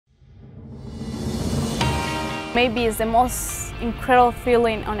Maybe it's the most incredible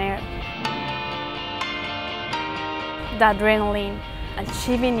feeling on earth. The adrenaline,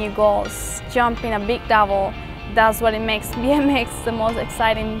 achieving new goals, jumping a big double, that's what it makes BMX the most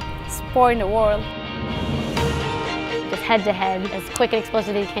exciting sport in the world. Just head-to-head, as quick and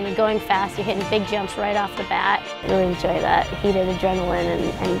explosive as you can. You're going fast, you're hitting big jumps right off the bat. Really enjoy that heated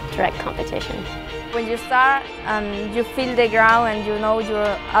adrenaline and direct competition. When you start and you feel the ground and you know you're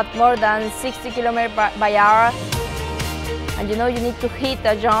at more than 60 kilometers by hour, and you know you need to hit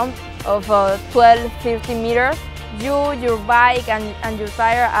a jump of 12-15 meters, your bike and your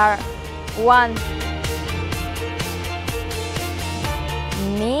tire are one.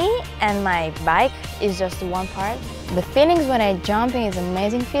 Me and my bike is just one part. The feelings when I'm jumping is an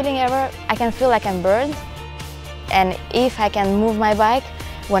amazing feeling ever. I can feel like I'm a bird, and if I can move my bike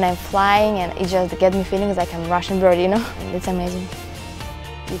when I'm flying, and it just gets me feelings like I'm a Russian bird, you know? And it's amazing.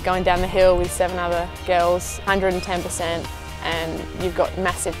 You're going down the hill with 7 other girls, 110%, and you've got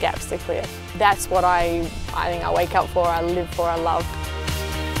massive gaps to clear. That's what I think I wake up for, I live for, I love.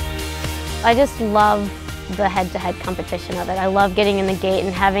 I just love the head-to-head competition of it. I love getting in the gate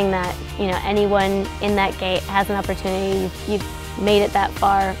and having that, you know, anyone in that gate has an opportunity. You've made it that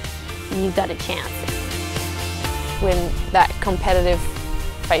far, you've got a chance. When that competitive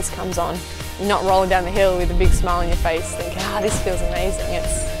face comes on, you're not rolling down the hill with a big smile on your face thinking, this feels amazing.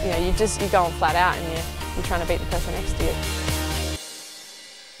 It's, you know, you're going flat out and you're trying to beat the person next to you.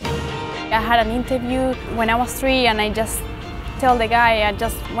 I had an interview when I was 3 and I just tell the guy I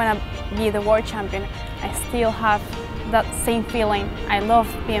just want to be the world champion. I still have that same feeling. I love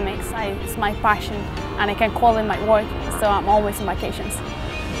BMX, it's my passion, and I can call it my work, so I'm always on vacations.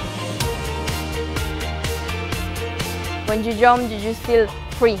 When you jump, you just feel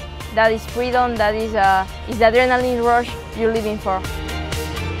free. That is freedom, that is the adrenaline rush you're living for.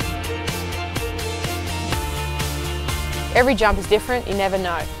 Every jump is different, you never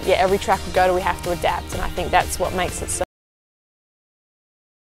know. Yeah, every track we go to we have to adapt, and I think that's what makes it so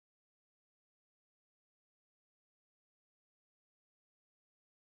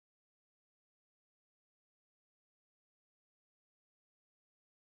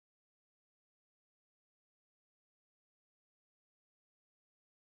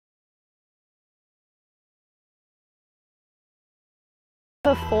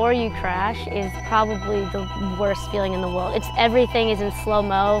Before you crash is probably the worst feeling in the world. Everything is in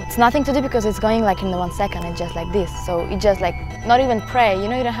slow-mo. It's nothing to do because it's going like in 1 second, it's just like this. So you just like, not even pray, you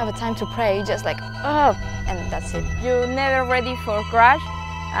know, you don't have a time to pray, you just like, oh, and that's it. You're never ready for crash,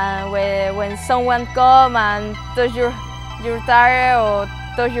 and when someone come and touch your tire or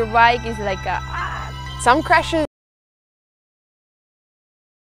touch your bike, it's like Some crashes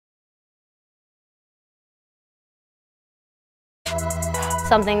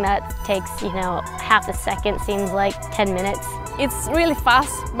Something that takes, you know, half a second seems like 10 minutes. It's really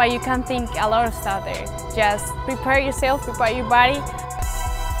fast, but you can think a lot of stuff there. Just prepare yourself, prepare your body.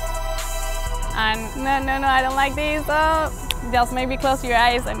 And no, I don't like this. Just maybe close your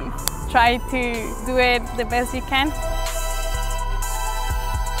eyes and try to do it the best you can.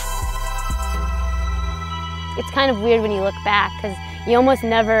 It's kind of weird when you look back because you almost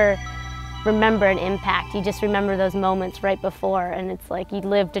never remember an impact. You just remember those moments right before, and it's like you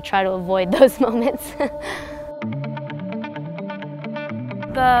live to try to avoid those moments.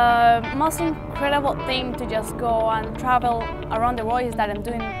 The most incredible thing to just go and travel around the world is that I'm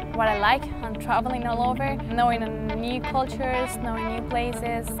doing what I like. I'm traveling all over, knowing new cultures, knowing new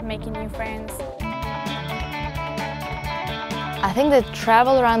places, making new friends. I think that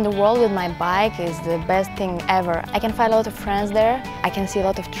travel around the world with my bike is the best thing ever. I can find a lot of friends there. I can see a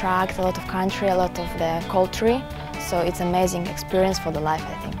lot of tracks, a lot of country, a lot of the culture. So it's an amazing experience for the life,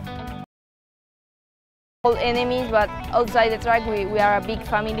 I think. All enemies, but outside the track we are a big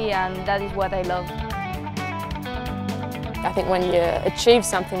family, and that is what I love. I think when you achieve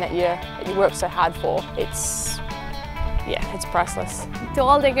something that you work so hard for, it's priceless. To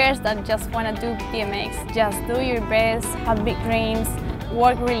all the girls that just want to do BMX, just do your best, have big dreams,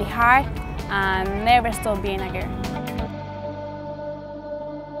 work really hard, and never stop being a girl.